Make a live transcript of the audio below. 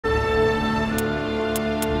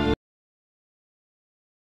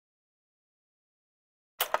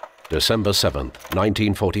December 7,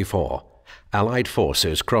 1944. Allied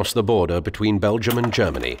forces crossed the border between Belgium and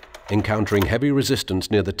Germany, encountering heavy resistance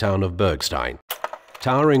near the town of Bergstein.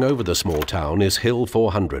 Towering over the small town is Hill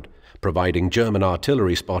 400, providing German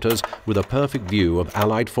artillery spotters with a perfect view of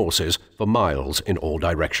Allied forces for miles in all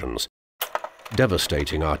directions.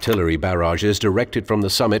 Devastating artillery barrages directed from the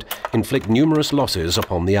summit inflict numerous losses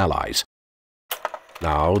upon the Allies.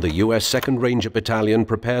 Now the US 2nd Ranger Battalion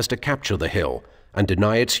prepares to capture the hill and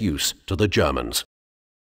deny its use to the Germans.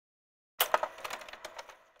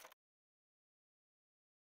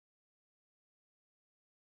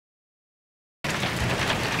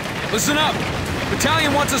 Listen up!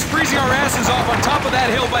 Battalion wants us freezing our asses off on top of that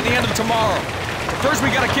hill by the end of tomorrow. First we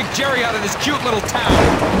gotta kick Jerry out of this cute little town.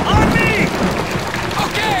 On me!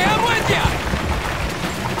 Okay, I'm with ya!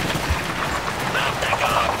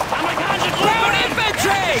 Ground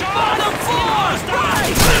infantry! On the floor!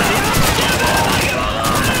 Right!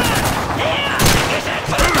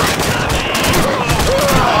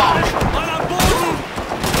 On a boom!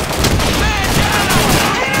 Man down!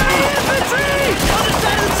 Enemy infantry! On the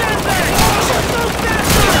side of the sandbag! Shoot those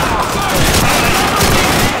bastards!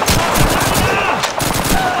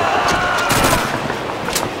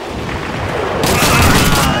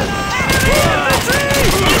 Enemy infantry!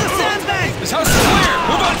 On the sandbag! This house is clear!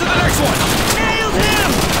 Move on to the next one! Nailed him!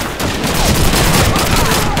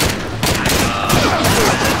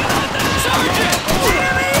 Sergeant!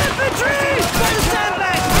 Enemy infantry! By the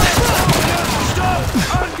sandbag! Stop!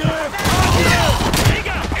 Angriff!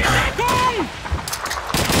 Digga! Deckung!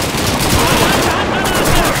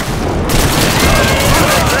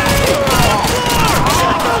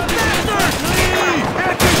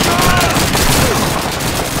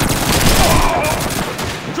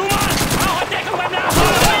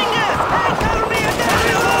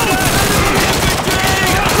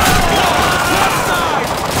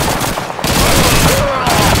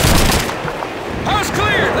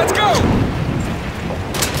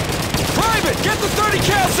 Get the 30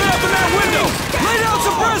 cal set up in that window! Lay down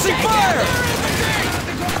suppressing fire!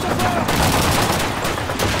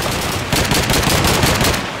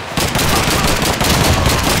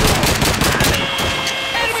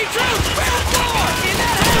 Enemy troops! Ground floor! In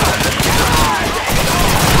that house!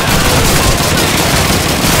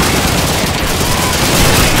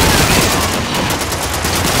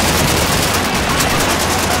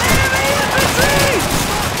 Enemy infantry!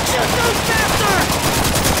 Shoot those bastards!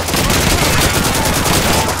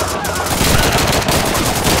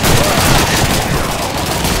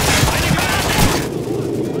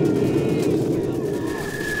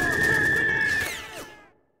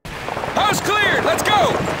 House cleared! Let's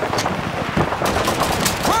go!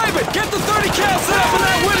 Private, get the 30 cal set up in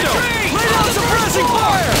that window! Lay down suppressing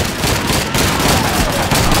fire!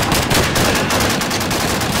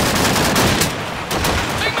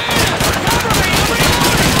 Big man! Cover me! I'm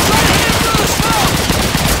reloading! Try to get through the smoke!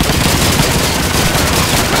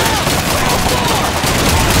 Ground floor!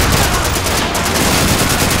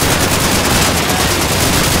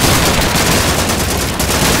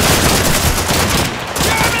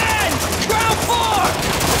 German! Ground floor!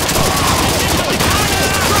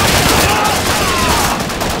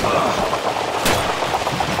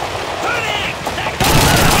 Turning! That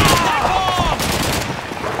bomb!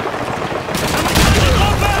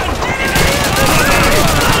 Open! Enemy infantry!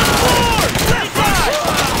 Left side!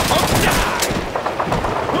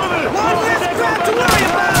 One less crap to worry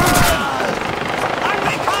about!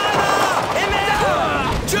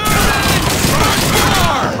 Germans! First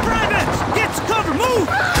floor! Privates! Get to cover! Move!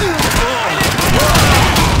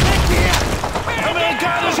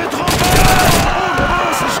 Amerikanische Truppen!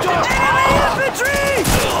 Stop! Enemy infantry!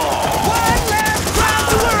 One less crowd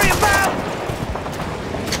to worry about!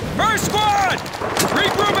 First squad!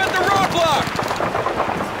 Regroup at the roadblock!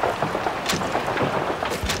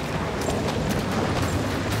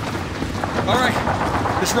 Alright,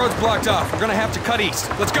 this road's blocked off. We're gonna have to cut east.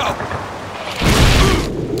 Let's go!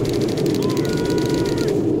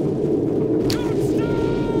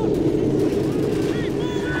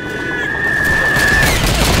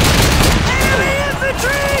 Enemy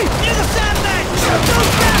infantry! Near the sandbag! Shoot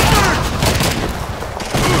those bastards!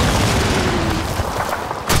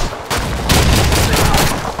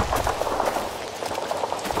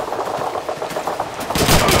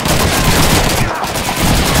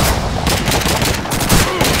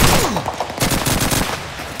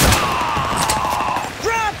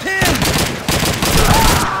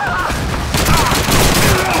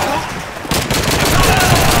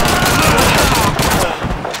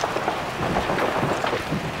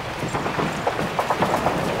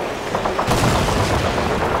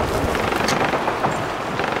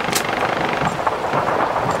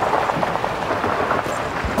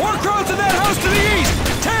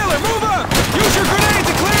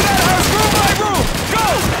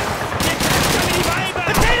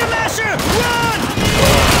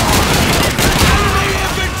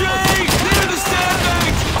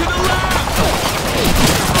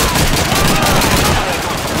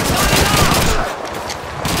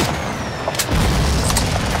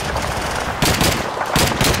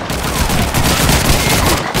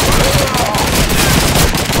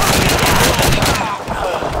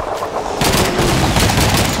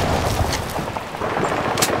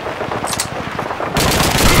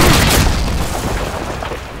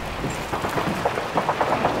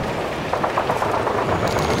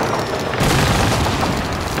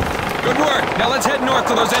 Now let's head north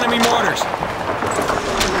to those enemy mortars.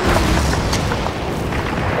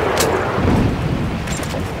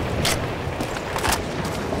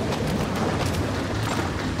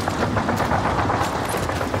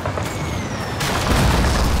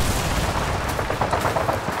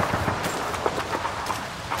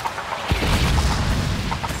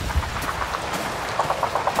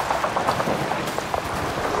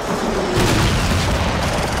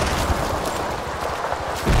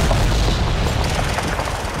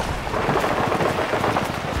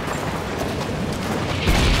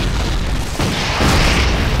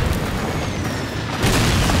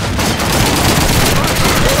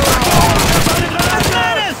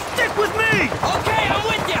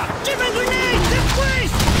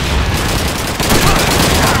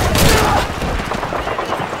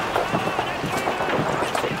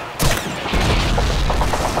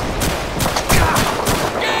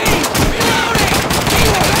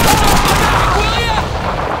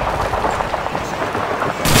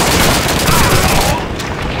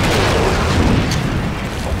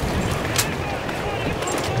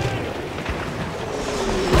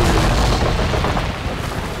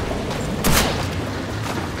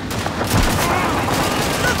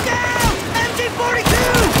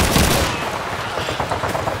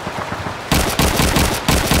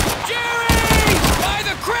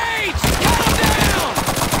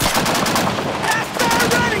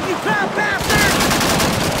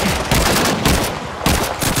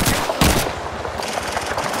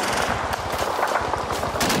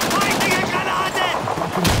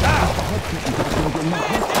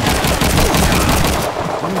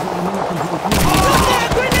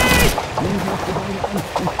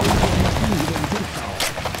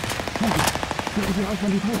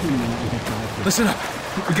 Listen up.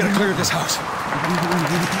 We gotta clear this house.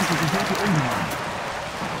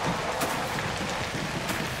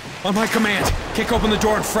 On my command, kick open the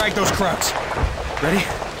door and frag those krauts. Ready?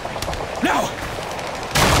 Now!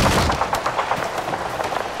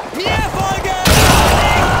 Mehr Folge!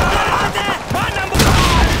 Mann am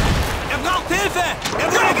Er braucht Hilfe!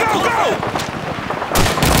 Er wurde getroffen!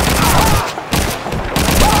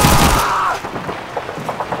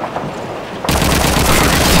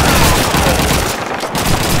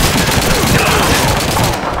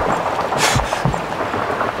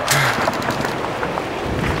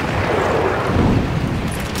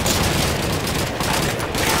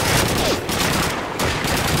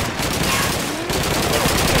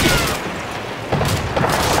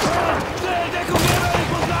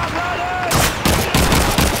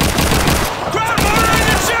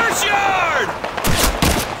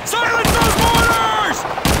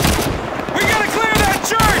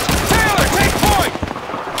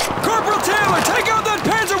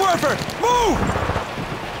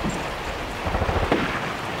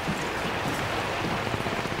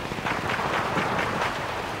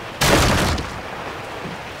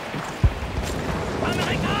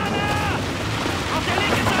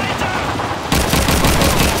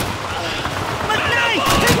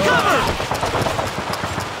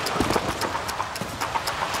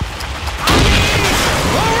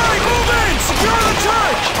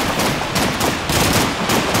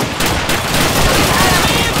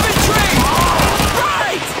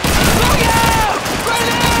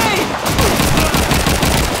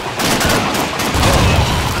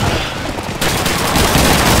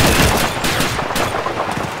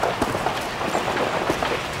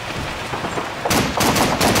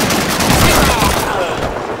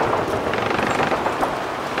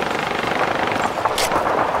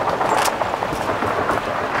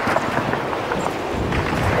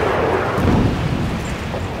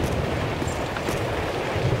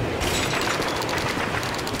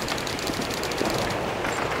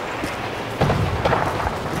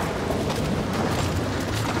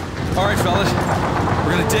 All right, fellas.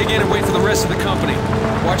 We're gonna dig in and wait for the rest of the company.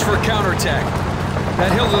 Watch for a counterattack. That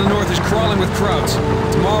hill to the north is crawling with krauts.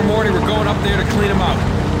 Tomorrow morning, we're going up there to clean them out.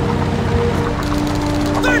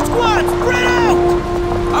 Third squad, spread out!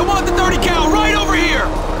 I want the 30 cal right over here!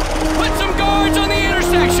 Put some guards on the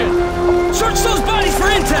intersection! Search those bodies for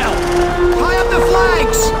intel! High up the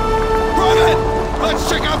flags! Private! Let's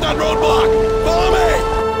check out that roadblock!